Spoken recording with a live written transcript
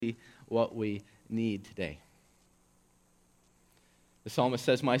what we need today. The psalmist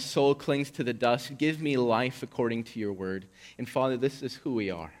says, "My soul clings to the dust. Give me life according to your word." And Father, this is who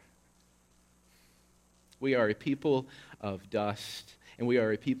we are. We are a people of dust, and we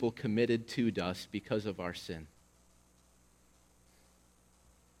are a people committed to dust because of our sin.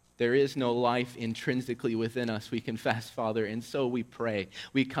 There is no life intrinsically within us, we confess, Father, and so we pray.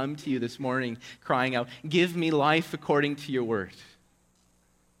 We come to you this morning crying out, "Give me life according to your word."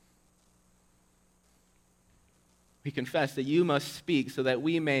 We confess that you must speak so that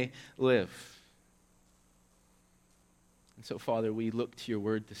we may live. And so, Father, we look to your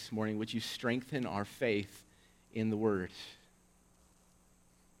word this morning. Would you strengthen our faith in the word?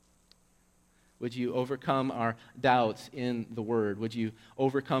 Would you overcome our doubts in the word? Would you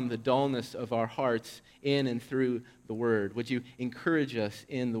overcome the dullness of our hearts in and through the word? Would you encourage us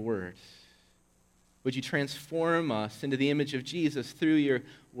in the word? Would you transform us into the image of Jesus through your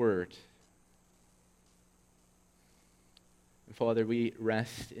word? And Father, we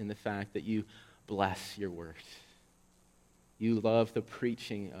rest in the fact that you bless your word. You love the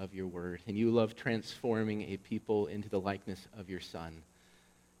preaching of your word, and you love transforming a people into the likeness of your Son.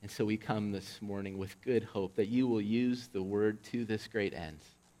 And so we come this morning with good hope that you will use the word to this great end,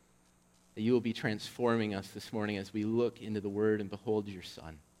 that you will be transforming us this morning as we look into the word and behold your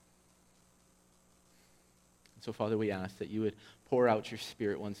Son. And so, Father, we ask that you would pour out your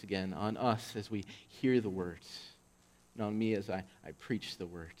Spirit once again on us as we hear the words, and on me as I preach the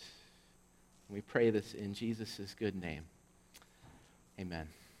words. And we pray this in Jesus' good name. Amen.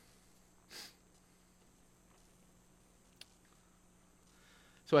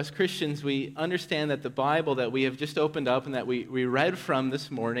 So as Christians, we understand that the Bible that we have just opened up and that we read from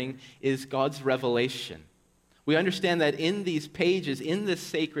this morning is God's revelation. We understand that in these pages, in this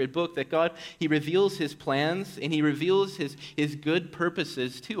sacred book, that God, he reveals his plans and he reveals his good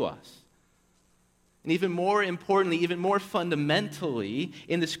purposes to us. And even more importantly, even more fundamentally,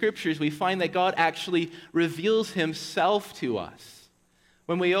 in the Scriptures, we find that God actually reveals himself to us.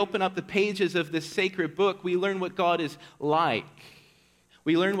 When we open up the pages of this sacred book, we learn what God is like.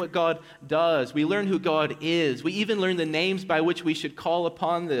 We learn what God does. We learn who God is. We even learn the names by which we should call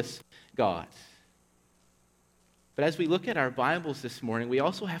upon this God. But as we look at our Bibles this morning, we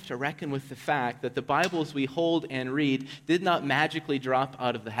also have to reckon with the fact that the Bibles we hold and read did not magically drop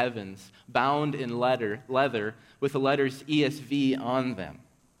out of the heavens, bound in leather with the letters ESV on them.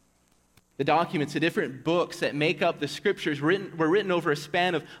 The documents, the different books that make up the Scriptures were written over a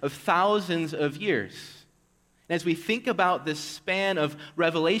span of thousands of years. And as we think about this span of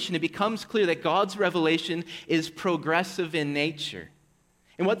revelation, it becomes clear that God's revelation is progressive in nature.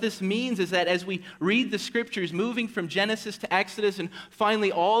 And what this means is that as we read the Scriptures, moving from Genesis to Exodus and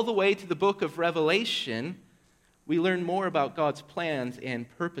finally all the way to the book of Revelation, we learn more about God's plans and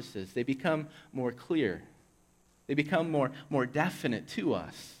purposes. They become more clear. They become more definite to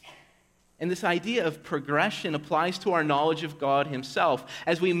us. And this idea of progression applies to our knowledge of God himself.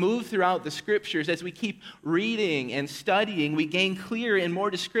 As we move throughout the Scriptures, as we keep reading and studying, we gain clearer and more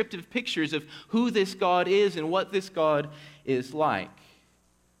descriptive pictures of who this God is and what this God is like.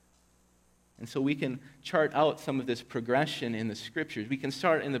 And so we can chart out some of this progression in the Scriptures. We can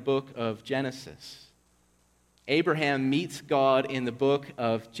start in the book of Genesis. Abraham meets God in the book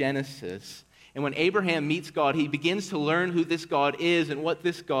of Genesis. And when Abraham meets God, he begins to learn who this God is and what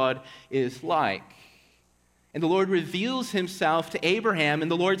this God is like. And the Lord reveals himself to Abraham,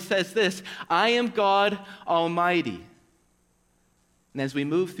 and the Lord says this, "I am God Almighty." And as we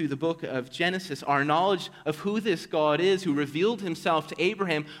move through the book of Genesis, our knowledge of who this God is, who revealed himself to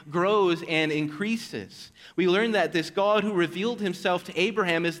Abraham, grows and increases. We learn that this God who revealed himself to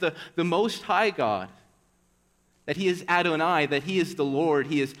Abraham is the Most High God, that he is Adonai, that he is the Lord,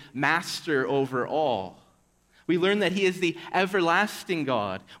 he is master over all. We learn that he is the everlasting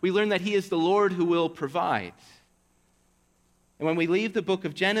God. We learn that he is the Lord who will provide. And when we leave the book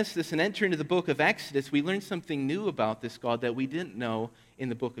of Genesis and enter into the book of Exodus, we learn something new about this God that we didn't know in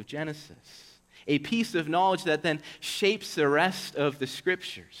the book of Genesis. A piece of knowledge that then shapes the rest of the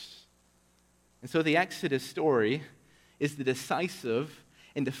Scriptures. And so the Exodus story is the decisive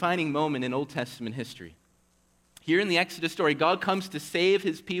and defining moment in Old Testament history. Here in the Exodus story, God comes to save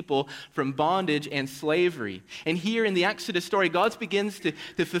his people from bondage and slavery. And here in the Exodus story, God begins to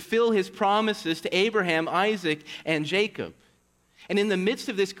fulfill his promises to Abraham, Isaac, and Jacob. And in the midst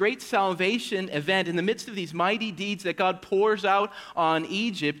of this great salvation event, in the midst of these mighty deeds that God pours out on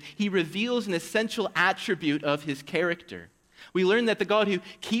Egypt, he reveals an essential attribute of his character. We learn that the God who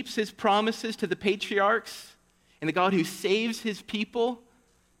keeps his promises to the patriarchs and the God who saves his people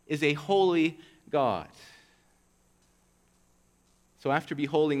is a holy God. So after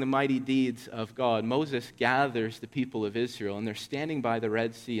beholding the mighty deeds of God, Moses gathers the people of Israel, and they're standing by the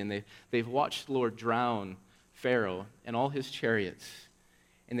Red Sea, and they've watched the Lord drown Pharaoh and all his chariots.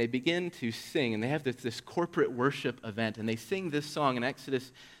 And they begin to sing, and they have this corporate worship event, and they sing this song in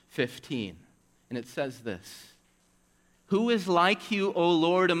Exodus 15. And it says this: "Who is like you, O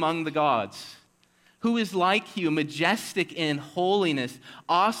Lord, among the gods? Who is like you, majestic in holiness,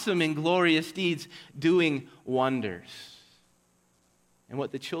 awesome in glorious deeds, doing wonders?" And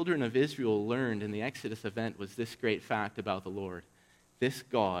what the children of Israel learned in the Exodus event was this great fact about the Lord: this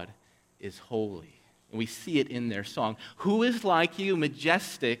God is holy. And we see it in their song. Who is like you,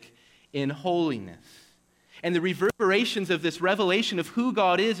 majestic in holiness? And the reverberations of this revelation of who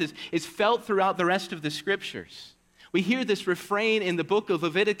God is felt throughout the rest of the Scriptures. We hear this refrain in the book of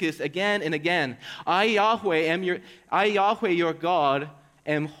Leviticus again and again: I, Yahweh, your God,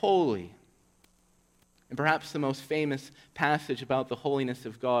 am holy. And perhaps the most famous passage about the holiness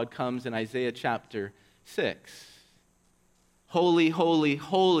of God comes in Isaiah chapter 6. Holy, holy,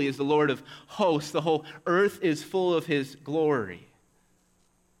 holy is the Lord of hosts. The whole earth is full of his glory.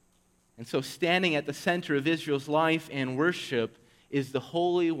 And so standing at the center of Israel's life and worship is the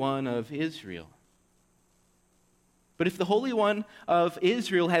Holy One of Israel. But if the Holy One of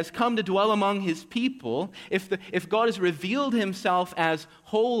Israel has come to dwell among his people, if God has revealed himself as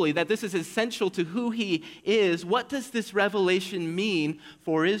holy, that this is essential to who he is, what does this revelation mean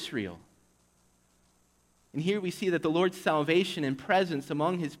for Israel? And here we see that the Lord's salvation and presence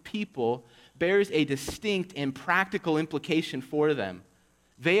among his people bears a distinct and practical implication for them.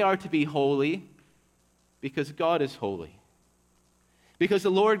 They are to be holy because God is holy. Because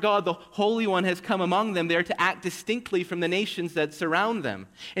the Lord God, the Holy One, has come among them, they are to act distinctly from the nations that surround them.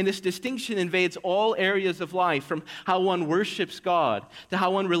 And this distinction invades all areas of life, from how one worships God, to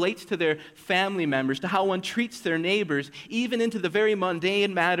how one relates to their family members, to how one treats their neighbors, even into the very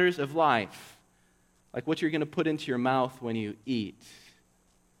mundane matters of life, like what you're going to put into your mouth when you eat,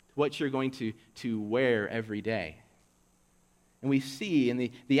 what you're going to wear every day. And we see in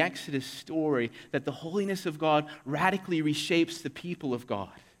the Exodus story that the holiness of God radically reshapes the people of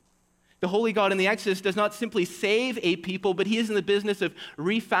God. The holy God in the Exodus does not simply save a people, but he is in the business of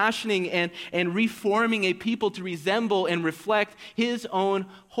refashioning and reforming a people to resemble and reflect his own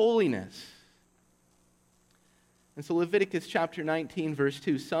holiness. And so Leviticus chapter 19, verse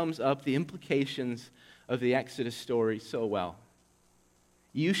 2 sums up the implications of the Exodus story so well.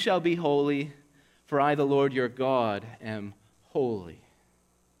 You shall be holy, for I, the Lord your God, am holy.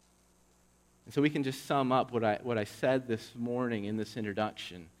 And so we can just sum up what I said this morning in this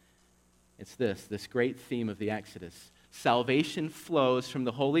introduction. It's this great theme of the Exodus. Salvation flows from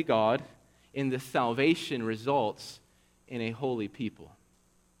the holy God, and this salvation results in a holy people.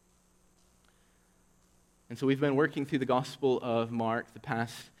 And so we've been working through the Gospel of Mark the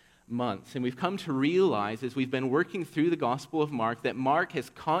past months, and we've come to realize as we've been working through the Gospel of Mark that Mark has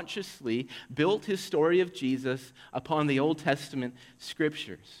consciously built his story of Jesus upon the Old Testament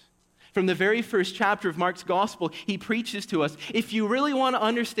Scriptures. From the very first chapter of Mark's Gospel, he preaches to us, if you really want to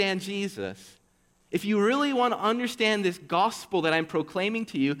understand Jesus, if you really want to understand this gospel that I'm proclaiming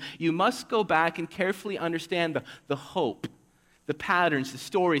to you, you must go back and carefully understand the hope, the patterns, the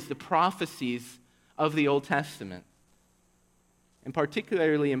stories, the prophecies of the Old Testament. And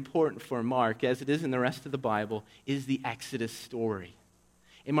particularly important for Mark, as it is in the rest of the Bible, is the Exodus story.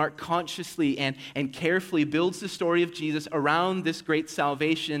 And Mark consciously and carefully builds the story of Jesus around this great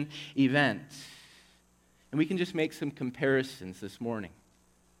salvation event. And we can just make some comparisons this morning.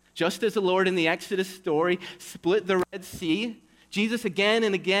 Just as the Lord in the Exodus story split the Red Sea, Jesus again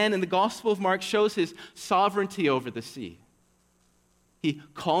and again in the Gospel of Mark shows his sovereignty over the sea. He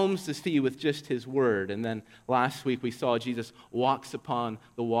calms the sea with just his word. And then last week we saw Jesus walks upon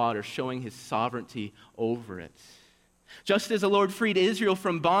the water, showing his sovereignty over it. Just as the Lord freed Israel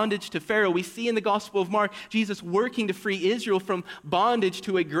from bondage to Pharaoh, we see in the Gospel of Mark Jesus working to free Israel from bondage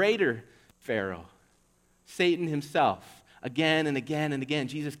to a greater Pharaoh, Satan himself. Again and again and again,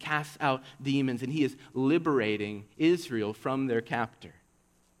 Jesus casts out demons, and he is liberating Israel from their captor.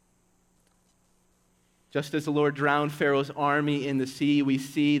 Just as the Lord drowned Pharaoh's army in the sea, we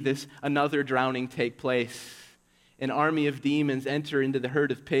see another drowning take place. An army of demons enter into the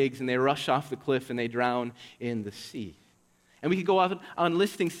herd of pigs, and they rush off the cliff, and they drown in the sea. And we could go on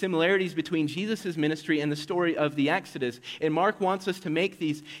listing similarities between Jesus' ministry and the story of the Exodus. And Mark wants us to make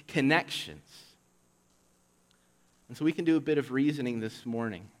these connections. And so we can do a bit of reasoning this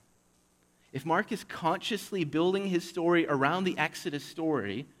morning. If Mark is consciously building his story around the Exodus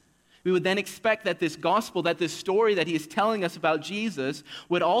story, we would then expect that this gospel, that this story that he is telling us about Jesus,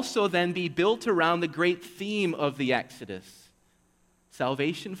 would also then be built around the great theme of the Exodus,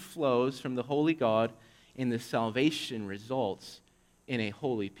 Salvation flows from the holy God, and the salvation results in a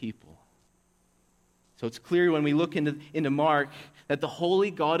holy people. So it's clear when we look into Mark that the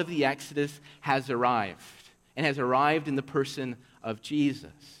holy God of the Exodus has arrived, and has arrived in the person of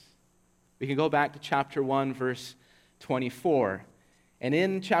Jesus. We can go back to chapter 1, verse 24. And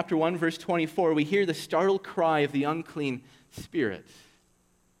in chapter 1, verse 24, we hear the startled cry of the unclean spirit.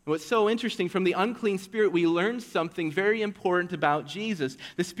 And what's so interesting, from the unclean spirit, we learn something very important about Jesus.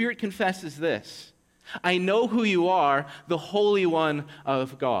 The spirit confesses this: I know who you are, the Holy One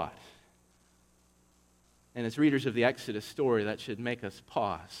of God. And as readers of the Exodus story, that should make us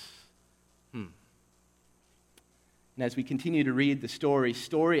pause. And as we continue to read the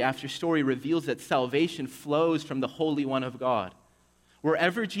story after story reveals that salvation flows from the Holy One of God.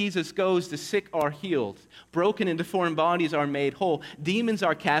 Wherever Jesus goes, the sick are healed, broken and deformed bodies are made whole, demons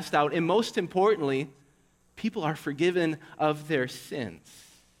are cast out, and most importantly, people are forgiven of their sins.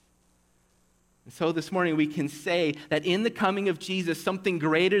 And so this morning we can say that in the coming of Jesus, something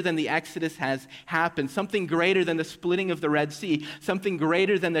greater than the Exodus has happened, something greater than the splitting of the Red Sea, something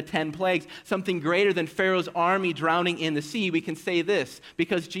greater than the 10 plagues, something greater than Pharaoh's army drowning in the sea. We can say this: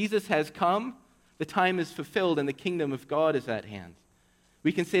 because Jesus has come, the time is fulfilled and the kingdom of God is at hand.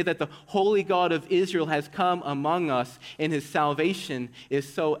 We can say that the holy God of Israel has come among us, and his salvation is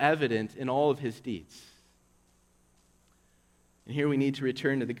so evident in all of his deeds. And here we need to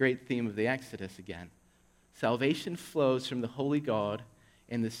return to the great theme of the Exodus again. Salvation flows from the holy God,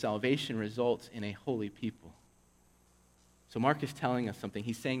 and the salvation results in a holy people. So Mark is telling us something.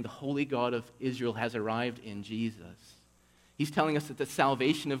 He's saying the holy God of Israel has arrived in Jesus. He's telling us that the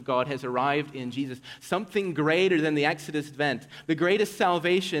salvation of God has arrived in Jesus, something greater than the Exodus event, the greatest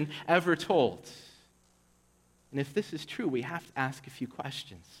salvation ever told. And if this is true, we have to ask a few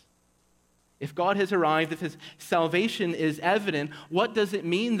questions. If God has arrived, if his salvation is evident, what does it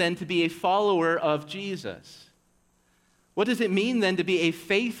mean then to be a follower of Jesus? What does it mean then to be a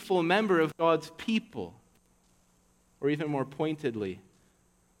faithful member of God's people? Or even more pointedly,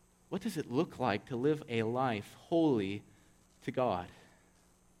 what does it look like to live a life holy to God?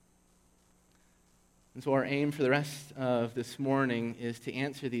 And so our aim for the rest of this morning is to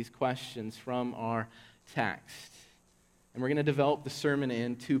answer these questions from our text. And we're going to develop the sermon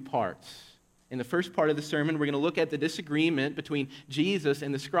in two parts. In the first part of the sermon, we're going to look at the disagreement between Jesus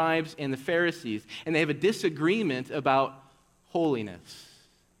and the scribes and the Pharisees. And they have a disagreement about holiness.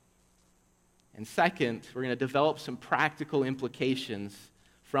 And second, we're going to develop some practical implications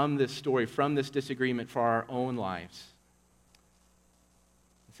from this story, from this disagreement for our own lives.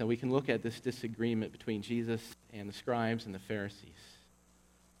 So we can look at this disagreement between Jesus and the scribes and the Pharisees.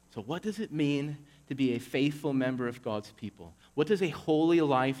 So what does it mean to be a faithful member of God's people? What does a holy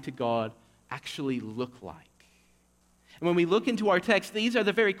life to God actually look like? And when we look into our text, these are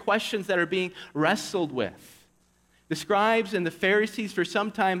the very questions that are being wrestled with. The scribes and the Pharisees for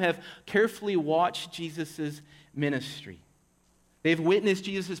some time have carefully watched Jesus' ministry. They've witnessed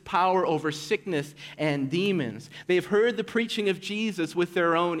Jesus' power over sickness and demons. They've heard the preaching of Jesus with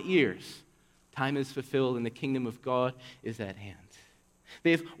their own ears. Time is fulfilled and the kingdom of God is at hand.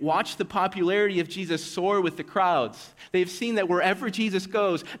 They've watched the popularity of Jesus soar with the crowds. They've seen that wherever Jesus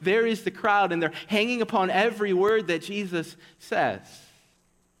goes, there is the crowd, and they're hanging upon every word that Jesus says.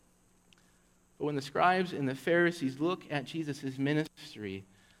 But when the scribes and the Pharisees look at Jesus' ministry,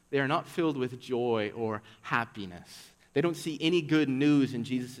 they are not filled with joy or happiness. They don't see any good news in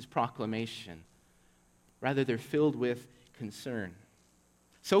Jesus' proclamation. Rather, they're filled with concern.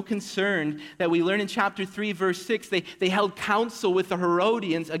 So concerned that we learn in chapter 3, verse 6, they held counsel with the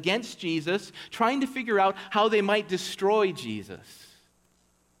Herodians against Jesus, trying to figure out how they might destroy Jesus.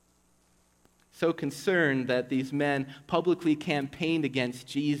 So concerned that these men publicly campaigned against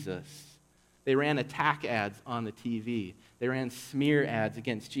Jesus. They ran attack ads on the TV. They ran smear ads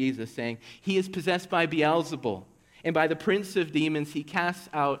against Jesus saying, "He is possessed by Beelzebul, and by the prince of demons he casts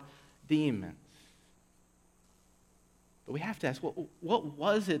out demons." But we have to ask, what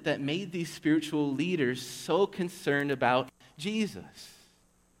was it that made these spiritual leaders so concerned about Jesus?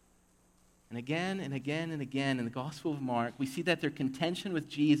 And again and again and again in the Gospel of Mark, we see that their contention with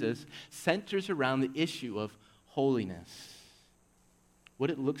Jesus centers around the issue of holiness, what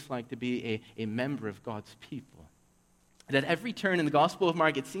it looks like to be a member of God's people. And at every turn in the Gospel of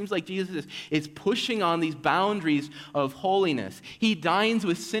Mark, it seems like Jesus is pushing on these boundaries of holiness. He dines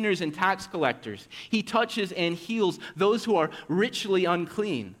with sinners and tax collectors. He touches and heals those who are ritually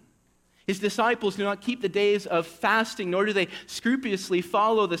unclean. His disciples do not keep the days of fasting, nor do they scrupulously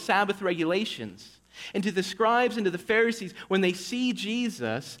follow the Sabbath regulations. And to the scribes and to the Pharisees, when they see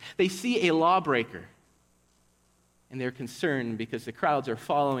Jesus, they see a lawbreaker. And they're concerned because the crowds are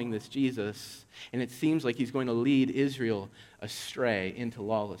following this Jesus, and it seems like he's going to lead Israel astray into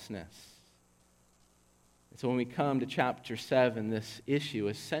lawlessness. And so when we come to chapter 7, this issue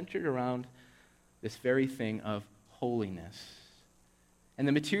is centered around this very thing of holiness. And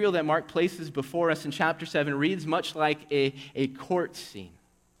the material that Mark places before us in chapter 7 reads much like a court scene.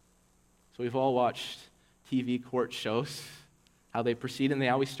 So we've all watched TV court shows, how they proceed, and they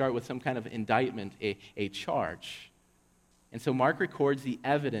always start with some kind of indictment, a charge. And so Mark records the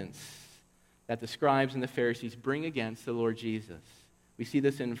evidence that the scribes and the Pharisees bring against the Lord Jesus. We see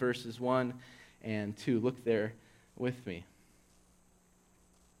this in verses 1 and 2. Look there with me.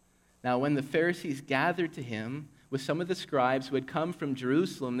 Now, when the Pharisees gathered to him with some of the scribes who had come from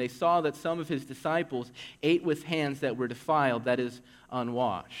Jerusalem, they saw that some of his disciples ate with hands that were defiled, that is,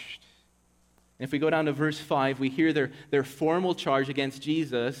 unwashed. And if we go down to verse 5, we hear their formal charge against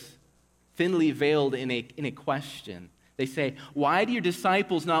Jesus, thinly veiled in a question. They say, "Why do your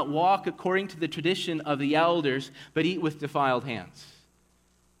disciples not walk according to the tradition of the elders, but eat with defiled hands?"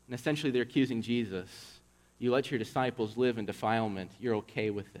 And essentially they're accusing Jesus. You let your disciples live in defilement. You're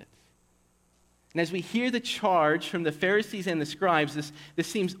okay with it. And as we hear the charge from the Pharisees and the scribes, this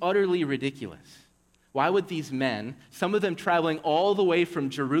seems utterly ridiculous. Why would these men, some of them traveling all the way from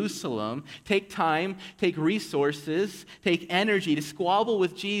Jerusalem, take time, take resources, take energy to squabble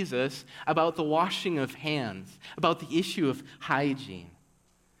with Jesus about the washing of hands, about the issue of hygiene?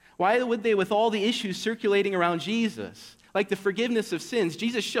 Why would they, with all the issues circulating around Jesus, like the forgiveness of sins,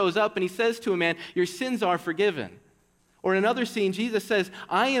 Jesus shows up and he says to a man, "Your sins are forgiven." Or in another scene, Jesus says,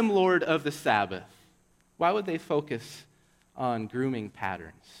 "I am Lord of the Sabbath." Why would they focus on grooming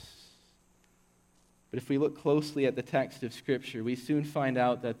patterns? But if we look closely at the text of Scripture, we soon find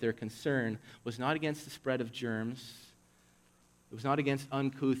out that their concern was not against the spread of germs. It was not against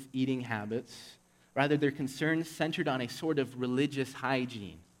uncouth eating habits. Rather, their concern centered on a sort of religious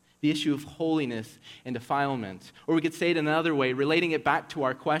hygiene, the issue of holiness and defilement. Or we could say it another way, relating it back to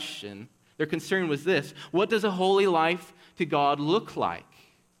our question. Their concern was this: what does a holy life to God look like?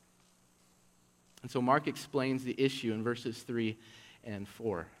 And so Mark explains the issue in verses 3 and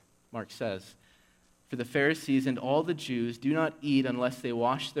 4. Mark says, "For the Pharisees and all the Jews do not eat unless they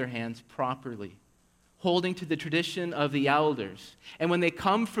wash their hands properly, holding to the tradition of the elders. And when they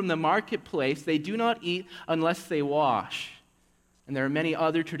come from the marketplace, they do not eat unless they wash. And there are many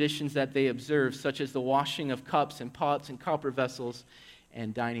other traditions that they observe, such as the washing of cups and pots and copper vessels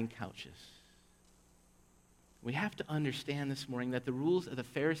and dining couches." We have to understand this morning that the rules of the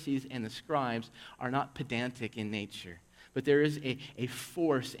Pharisees and the scribes are not pedantic in nature, but there is a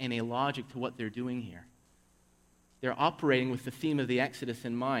force and a logic to what they're doing here. They're operating with the theme of the Exodus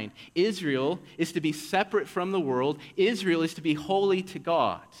in mind. Israel is to be separate from the world. Israel is to be holy to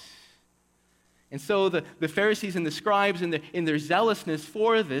God. And so the Pharisees and the scribes, in their zealousness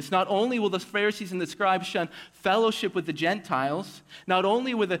for this, not only will the Pharisees and the scribes shun fellowship with the Gentiles, not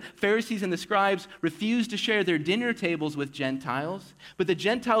only will the Pharisees and the scribes refuse to share their dinner tables with Gentiles, but the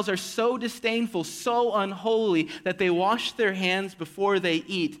Gentiles are so disdainful, so unholy, that they wash their hands before they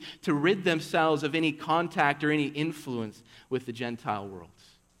eat to rid themselves of any contact or any influence with the Gentile world.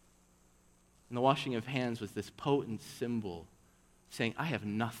 And the washing of hands was this potent symbol saying, I have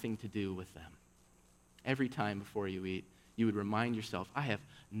nothing to do with them. Every time before you eat, you would remind yourself, I have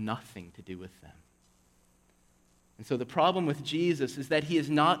nothing to do with them. And so the problem with Jesus is that he is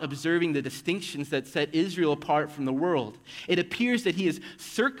not observing the distinctions that set Israel apart from the world. It appears that he is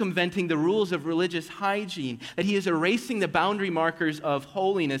circumventing the rules of religious hygiene, that he is erasing the boundary markers of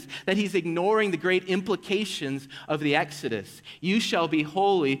holiness, that he's ignoring the great implications of the Exodus. You shall be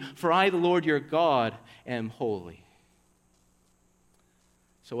holy, for I, the Lord your God, am holy.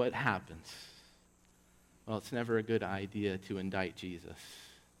 So what happens? Well, it's never a good idea to indict Jesus.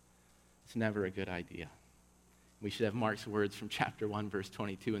 It's never a good idea. We should have Mark's words from chapter 1, verse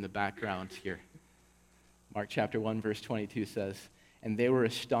 22 in the background here. Mark chapter 1, verse 22 says, "And they were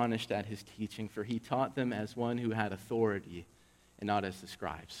astonished at his teaching, for he taught them as one who had authority and not as the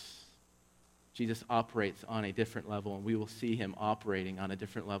scribes." Jesus operates on a different level, and we will see him operating on a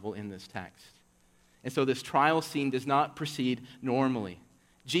different level in this text. And so this trial scene does not proceed normally.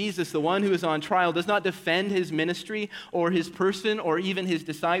 Jesus, the one who is on trial, does not defend his ministry or his person or even his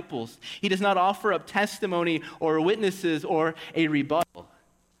disciples. He does not offer up testimony or witnesses or a rebuttal.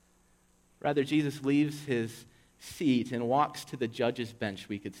 Rather, Jesus leaves his seat and walks to the judge's bench,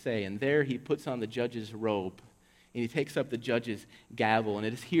 we could say, and there he puts on the judge's robe and he takes up the judge's gavel. And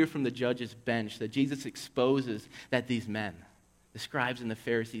it is here from the judge's bench that Jesus exposes that these men, The scribes and the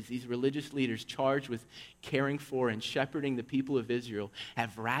Pharisees, these religious leaders charged with caring for and shepherding the people of Israel,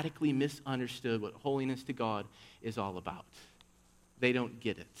 have radically misunderstood what holiness to God is all about. They don't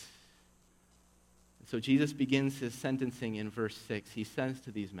get it. So Jesus begins his sentencing in verse 6. He says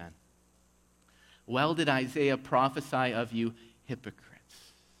to these men, "Well did Isaiah prophesy of you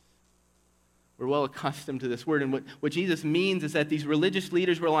hypocrites." We're well accustomed to this word, and what Jesus means is that these religious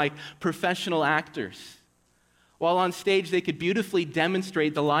leaders were like professional actors. While on stage, they could beautifully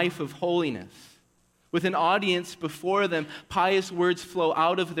demonstrate the life of holiness. With an audience before them, pious words flow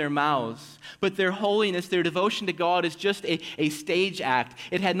out of their mouths. But their holiness, their devotion to God is just a stage act.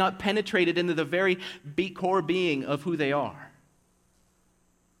 It had not penetrated into the very core being of who they are.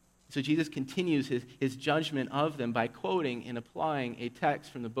 So Jesus continues his judgment of them by quoting and applying a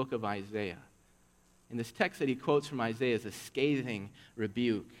text from the book of Isaiah. And this text that he quotes from Isaiah is a scathing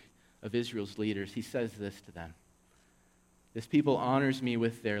rebuke of Israel's leaders. He says this to them: "This people honors me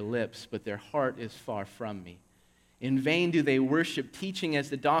with their lips, but their heart is far from me. In vain do they worship, teaching as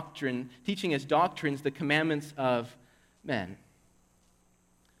doctrines the commandments of men."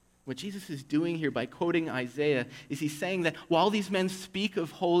 What Jesus is doing here by quoting Isaiah is he's saying that while these men speak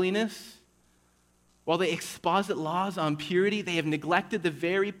of holiness, while they exposit laws on purity, they have neglected the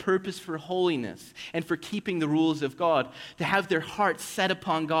very purpose for holiness and for keeping the rules of God, to have their hearts set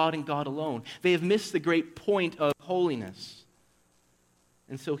upon God and God alone. They have missed the great point of holiness.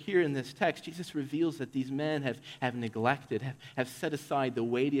 And so here in this text, Jesus reveals that these men have neglected, have set aside the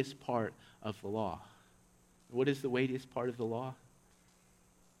weightiest part of the law. What is the weightiest part of the law?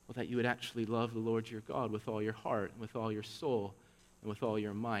 Well, that you would actually love the Lord your God with all your heart, and with all your soul, and with all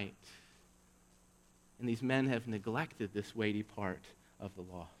your might. And these men have neglected this weighty part of the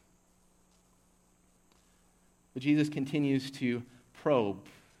law. But Jesus continues to probe.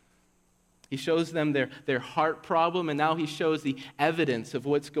 He shows them their heart problem, and now he shows the evidence of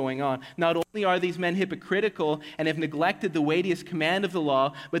what's going on. Not only are these men hypocritical and have neglected the weightiest command of the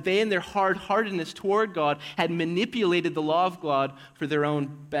law, but they in their hard-heartedness toward God had manipulated the law of God for their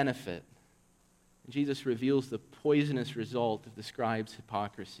own benefit. And Jesus reveals the poisonous result of the scribes'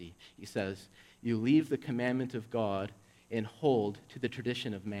 hypocrisy. He says, "You leave the commandment of God and hold to the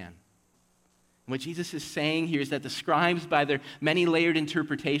tradition of man." And what Jesus is saying here is that the scribes, by their many layered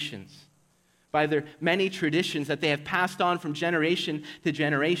interpretations, by their many traditions that they have passed on from generation to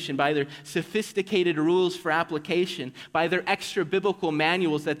generation, by their sophisticated rules for application, by their extra biblical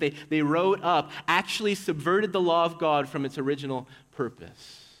manuals that they wrote up, actually subverted the law of God from its original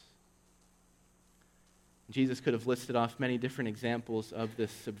purpose. Jesus could have listed off many different examples of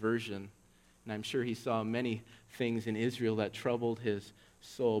this subversion, and I'm sure he saw many things in Israel that troubled his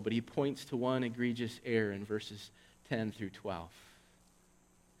soul, but he points to one egregious error in verses 10 through 12.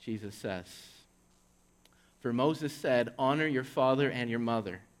 Jesus says, "For Moses said, 'Honor your father and your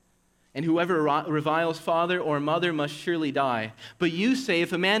mother,' and whoever reviles father or mother must surely die. But you say,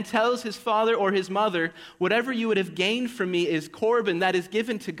 if a man tells his father or his mother, 'Whatever you would have gained from me is Corban, that is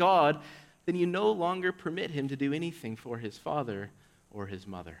given to God,' then you no longer permit him to do anything for his father or his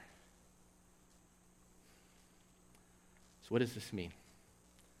mother." So what does this mean?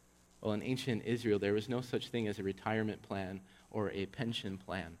 Well, in ancient Israel, there was no such thing as a retirement plan or a pension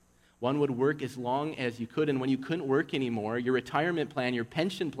plan. One would work as long as you could, and when you couldn't work anymore, your retirement plan, your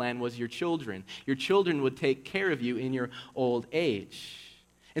pension plan was your children. Your children would take care of you in your old age.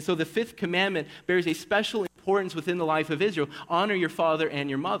 And so the fifth commandment bears a special importance within the life of Israel. Honor your father and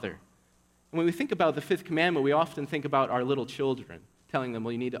your mother. And when we think about the fifth commandment, we often think about our little children, telling them,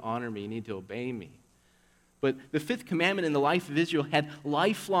 well, you need to honor me, you need to obey me. But the fifth commandment in the life of Israel had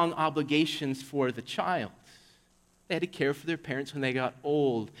lifelong obligations for the child. They had to care for their parents when they got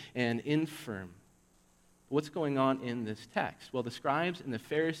old and infirm. What's going on in this text? Well, the scribes and the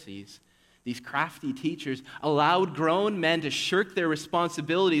Pharisees, these crafty teachers, allowed grown men to shirk their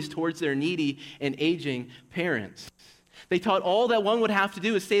responsibilities towards their needy and aging parents. They taught all that one would have to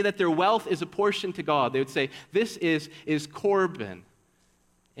do is say that their wealth is apportioned to God. They would say, this is Corban.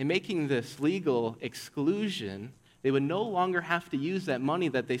 In making this legal exclusion, they would no longer have to use that money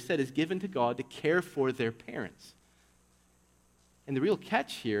that they said is given to God to care for their parents. And the real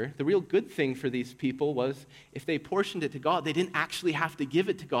catch here, the real good thing for these people was if they portioned it to God, they didn't actually have to give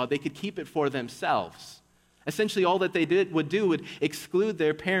it to God. They could keep it for themselves. Essentially, all that they would exclude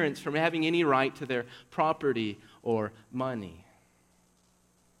their parents from having any right to their property or money.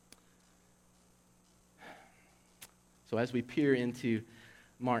 So as we peer into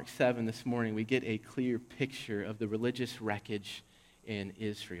Mark 7 this morning, we get a clear picture of the religious wreckage in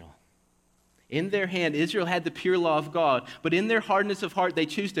Israel. In their hand, Israel had the pure law of God, but in their hardness of heart, they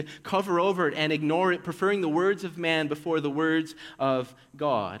choose to cover over it and ignore it, preferring the words of man before the words of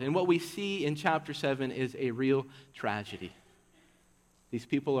God. And what we see in chapter 7 is a real tragedy. These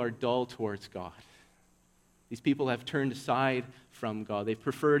people are dull towards God. These people have turned aside from God. They've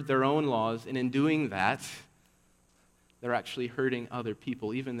preferred their own laws, and in doing that, they're actually hurting other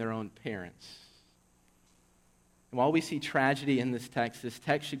people, even their own parents. And while we see tragedy in this text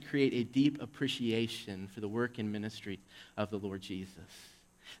should create a deep appreciation for the work and ministry of the Lord Jesus.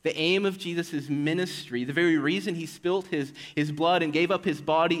 The aim of Jesus' ministry, the very reason he spilt his blood and gave up his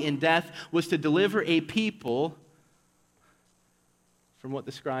body in death, was to deliver a people from what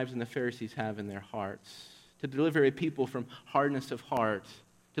the scribes and the Pharisees have in their hearts, to deliver a people from hardness of heart,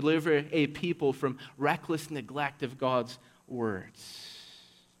 to deliver a people from reckless neglect of God's words.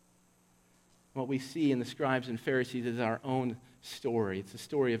 What we see in the scribes and Pharisees is our own story. It's the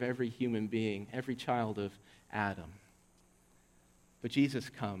story of every human being, every child of Adam. But Jesus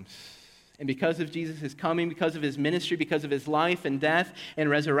comes. And because of Jesus' coming, because of his ministry, because of his life and death and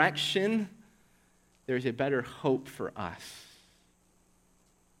resurrection, there's a better hope for us.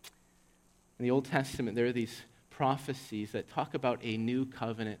 In the Old Testament, there are these prophecies that talk about a new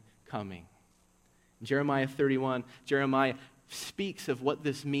covenant coming. In Jeremiah 31, Jeremiah speaks of what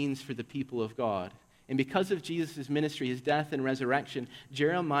this means for the people of God. And because of Jesus' ministry, his death and resurrection,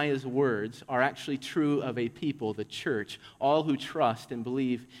 Jeremiah's words are actually true of a people, the church, all who trust and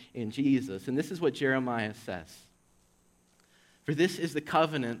believe in Jesus. And this is what Jeremiah says. For this is the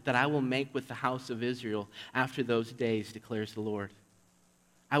covenant that I will make with the house of Israel after those days, declares the Lord.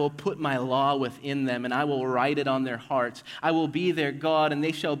 I will put my law within them, and I will write it on their hearts. I will be their God, and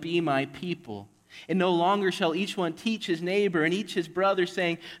they shall be my people. And no longer shall each one teach his neighbor and each his brother,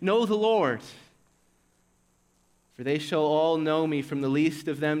 saying, Know the Lord. For they shall all know me, from the least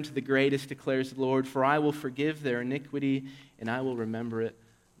of them to the greatest, declares the Lord. For I will forgive their iniquity, and I will remember it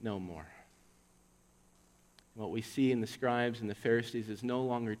no more. What we see in the scribes and the Pharisees is no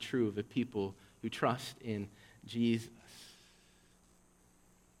longer true of a people who trust in Jesus.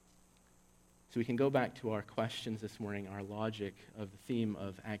 So we can go back to our questions this morning, our logic of the theme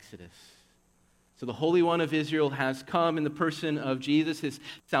of Exodus. So the Holy One of Israel has come in the person of Jesus. His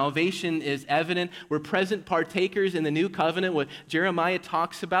salvation is evident. We're present partakers in the new covenant, what Jeremiah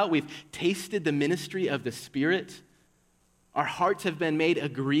talks about. We've tasted the ministry of the Spirit. Our hearts have been made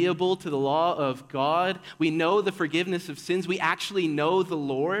agreeable to the law of God. We know the forgiveness of sins. We actually know the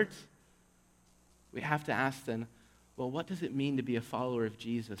Lord. We have to ask then, well, what does it mean to be a follower of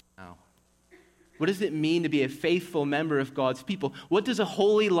Jesus now? What does it mean to be a faithful member of God's people? What does a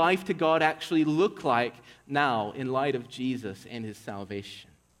holy life to God actually look like now in light of Jesus and his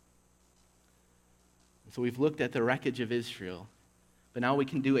salvation? And so we've looked at the wreckage of Israel, but now we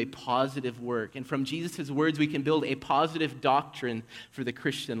can do a positive work. And from Jesus' words, we can build a positive doctrine for the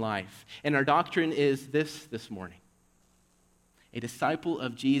Christian life. And our doctrine is this morning. A disciple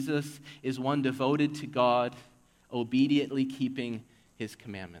of Jesus is one devoted to God, obediently keeping his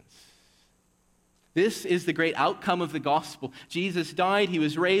commandments. This is the great outcome of the gospel. Jesus died, he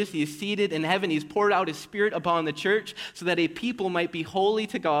was raised, he is seated in heaven, he's poured out his Spirit upon the church so that a people might be holy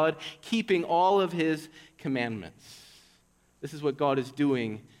to God, keeping all of his commandments. This is what God is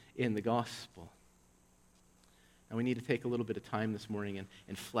doing in the gospel. And we need to take a little bit of time this morning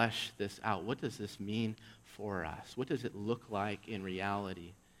and flesh this out. What does this mean for us? What does it look like in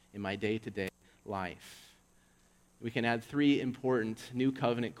reality in my day-to-day life? We can add 3 important new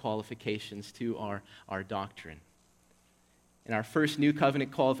covenant qualifications to our doctrine. And our first new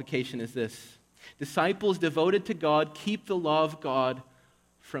covenant qualification is this: disciples devoted to God keep the law of God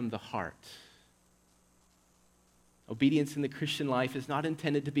from the heart. Obedience in the Christian life is not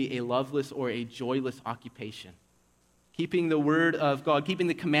intended to be a loveless or a joyless occupation. Keeping the word of God, keeping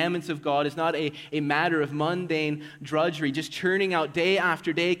the commandments of God is not a matter of mundane drudgery, just churning out day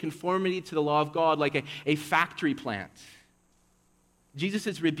after day conformity to the law of God like a factory plant.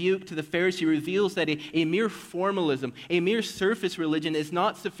 Jesus' rebuke to the Pharisee reveals that a mere formalism, a mere surface religion is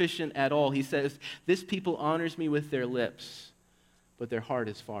not sufficient at all. He says, this people honors me with their lips, but their heart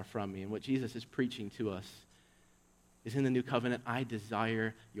is far from me. And what Jesus is preaching to us is in the new covenant, I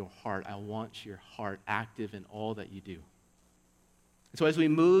desire your heart. I want your heart active in all that you do. So as we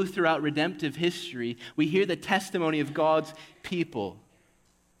move throughout redemptive history, we hear the testimony of God's people.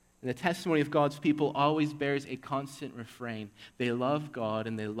 And the testimony of God's people always bears a constant refrain. They love God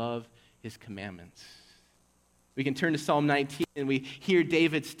and they love his commandments. We can turn to Psalm 19 and we hear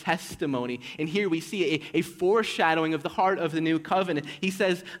David's testimony. And here we see a foreshadowing of the heart of the new covenant. He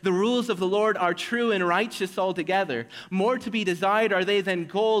says, "The rules of the Lord are true and righteous altogether. More to be desired are they than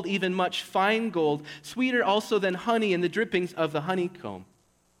gold, even much fine gold, sweeter also than honey and the drippings of the honeycomb."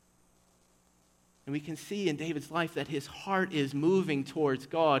 And we can see in David's life that his heart is moving towards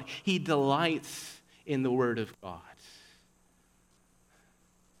God. He delights in the word of God.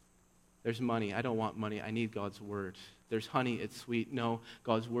 There's money. I don't want money. I need God's word. There's honey. It's sweet. No,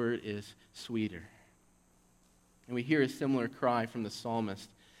 God's word is sweeter. And we hear a similar cry from the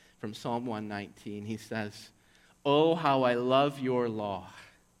psalmist from Psalm 119. He says, "Oh, how I love your law.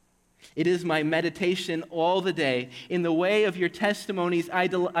 It is my meditation all the day. In the way of your testimonies, I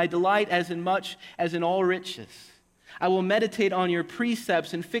delight as in much as in all riches. I will meditate on your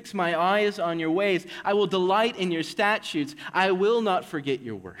precepts and fix my eyes on your ways. I will delight in your statutes. I will not forget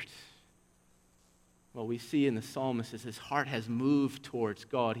your word." What we see in the psalmist is his heart has moved towards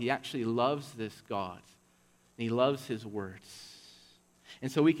God. He actually loves this God, and he loves his words.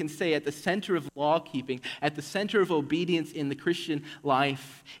 And so we can say at the center of law keeping, at the center of obedience in the Christian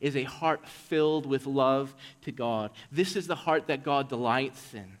life, is a heart filled with love to God. This is the heart that God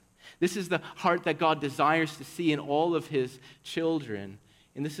delights in. This is the heart that God desires to see in all of his children.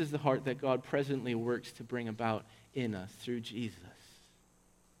 And this is the heart that God presently works to bring about in us through Jesus.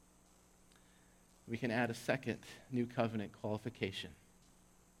 We can add a second new covenant qualification.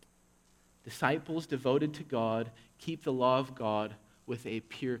 Disciples devoted to God keep the law of God with a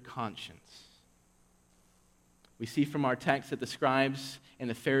pure conscience. We see from our text that the scribes and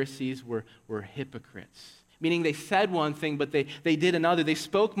the Pharisees were hypocrites, meaning they said one thing, but they did another. They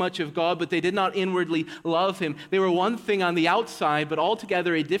spoke much of God, but they did not inwardly love him. They were one thing on the outside, but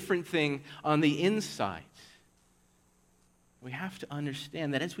altogether a different thing on the inside. We have to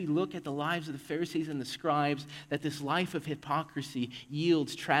understand that as we look at the lives of the Pharisees and the scribes, that this life of hypocrisy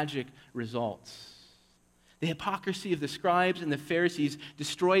yields tragic results. The hypocrisy of the scribes and the Pharisees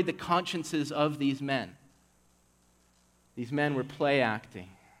destroyed the consciences of these men. These men were play acting.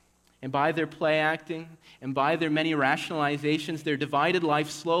 And by their play acting and by their many rationalizations, their divided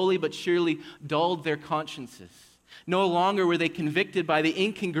life slowly but surely dulled their consciences. No longer were they convicted by the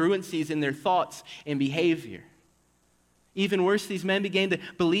incongruencies in their thoughts and behavior. Even worse, these men began to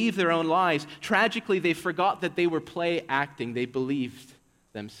believe their own lies. Tragically, they forgot that they were play acting. They believed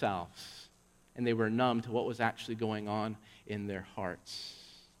themselves, and they were numb to what was actually going on in their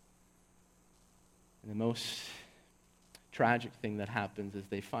hearts. And the most tragic thing that happens is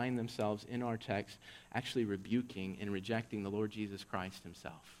they find themselves in our text actually rebuking and rejecting the Lord Jesus Christ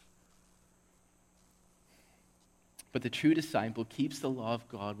himself. But the true disciple keeps the law of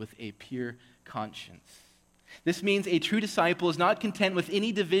God with a pure conscience. This means a true disciple is not content with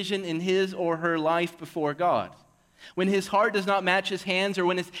any division in his or her life before God. When his heart does not match his hands, or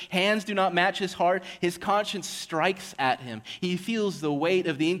when his hands do not match his heart, his conscience strikes at him. He feels the weight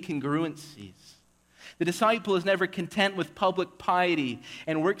of the incongruencies. The disciple is never content with public piety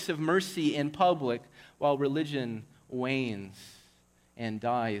and works of mercy in public, while religion wanes and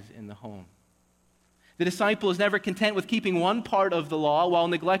dies in the home. The disciple is never content with keeping one part of the law while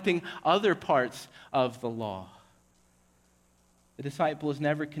neglecting other parts of the law. The disciple is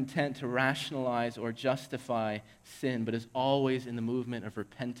never content to rationalize or justify sin, but is always in the movement of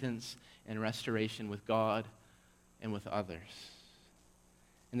repentance and restoration with God and with others.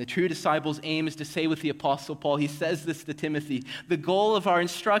 And the true disciple's aim is to say with the Apostle Paul, he says this to Timothy, the goal of our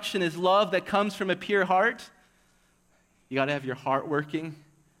instruction is love that comes from a pure heart. You got to have your heart working.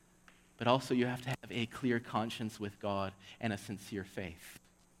 But also you have to have a clear conscience with God and a sincere faith.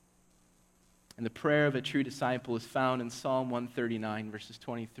 And the prayer of a true disciple is found in Psalm 139, verses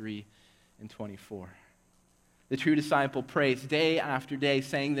 23 and 24. The true disciple prays day after day,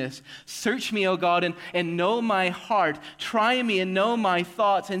 saying this, "Search me, O God, and know my heart. Try me and know my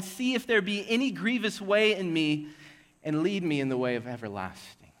thoughts, and see if there be any grievous way in me, and lead me in the way of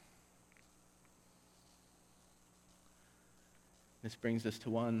everlasting." This brings us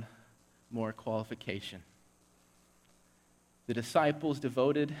to one more qualification. The disciples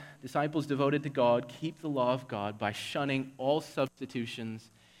devoted to God keep the law of God by shunning all substitutions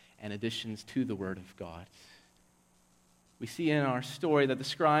and additions to the word of God. We see in our story that the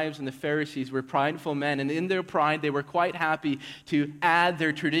scribes and the Pharisees were prideful men, and in their pride they were quite happy to add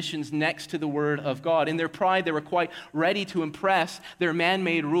their traditions next to the word of God. In their pride they were quite ready to impress their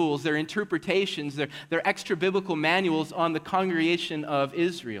man-made rules, their interpretations, their extra-biblical manuals on the congregation of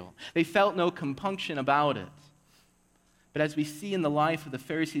Israel. They felt no compunction about it. But as we see in the life of the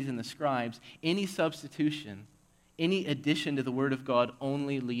Pharisees and the scribes, any substitution, any addition to the word of God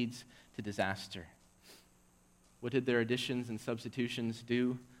only leads to disaster. What did their additions and substitutions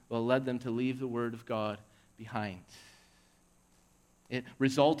do? Well, it led them to leave the Word of God behind. It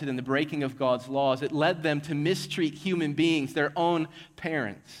resulted in the breaking of God's laws. It led them to mistreat human beings, their own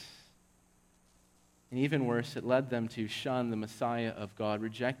parents. And even worse, it led them to shun the Messiah of God,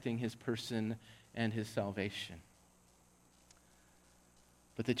 rejecting his person and his salvation.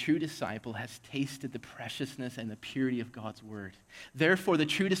 But the true disciple has tasted the preciousness and the purity of God's word. Therefore, the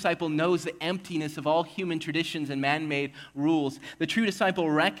true disciple knows the emptiness of all human traditions and man-made rules. The true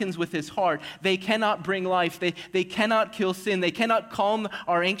disciple reckons with his heart. They cannot bring life. They cannot kill sin. They cannot calm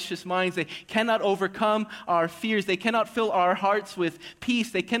our anxious minds. They cannot overcome our fears. They cannot fill our hearts with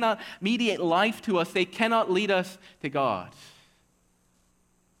peace. They cannot mediate life to us. They cannot lead us to God.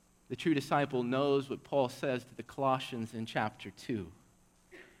 The true disciple knows what Paul says to the Colossians in chapter 2.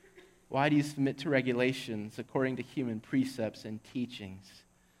 Why do you submit to regulations according to human precepts and teachings?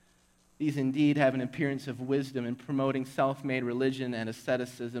 These indeed have an appearance of wisdom in promoting self-made religion and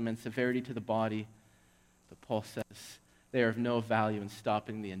asceticism and severity to the body. But Paul says they are of no value in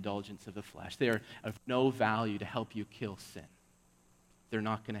stopping the indulgence of the flesh. They are of no value to help you kill sin. They're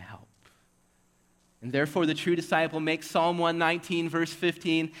not going to help. And therefore the true disciple makes Psalm 119, verse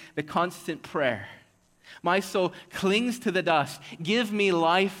 15, the constant prayer. My soul clings to the dust. Give me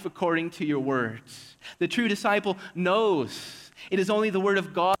life according to your words. The true disciple knows it is only the word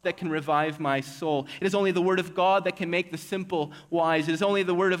of God that can revive my soul. It is only the word of God that can make the simple wise. It is only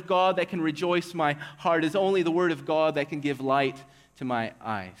the word of God that can rejoice my heart. It is only the word of God that can give light to my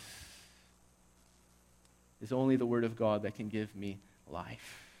eyes. It is only the word of God that can give me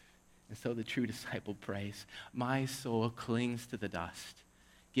life. And so the true disciple prays, my soul clings to the dust.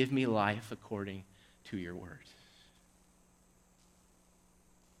 Give me life according to your word.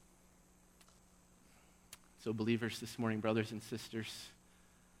 So believers this morning, brothers and sisters,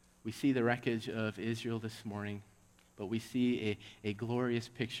 we see the wreckage of Israel this morning, but we see a glorious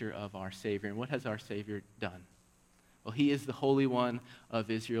picture of our Savior. And what has our Savior done? Well, he is the Holy One of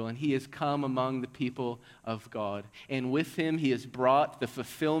Israel, and he has come among the people of God. And with him, he has brought the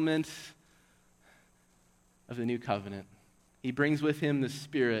fulfillment of the new covenant. He brings with him the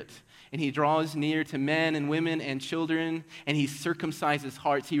Spirit, and he draws near to men and women and children, and he circumcises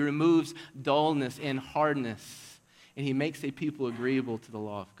hearts. He removes dullness and hardness, and he makes a people agreeable to the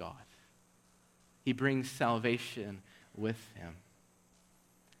law of God. He brings salvation with him.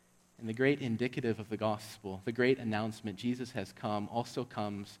 And the great indicative of the gospel, the great announcement, Jesus has come, also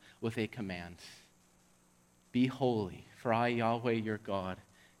comes with a command. Be holy, for I, Yahweh, your God,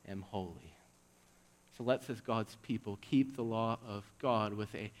 am holy. So let's, as God's people, keep the law of God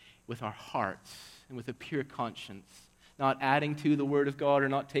with our hearts and with a pure conscience, not adding to the word of God or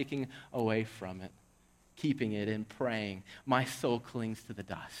not taking away from it, keeping it and praying. My soul clings to the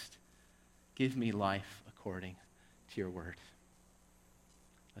dust. Give me life according to your word.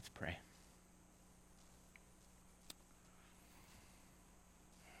 Let's pray.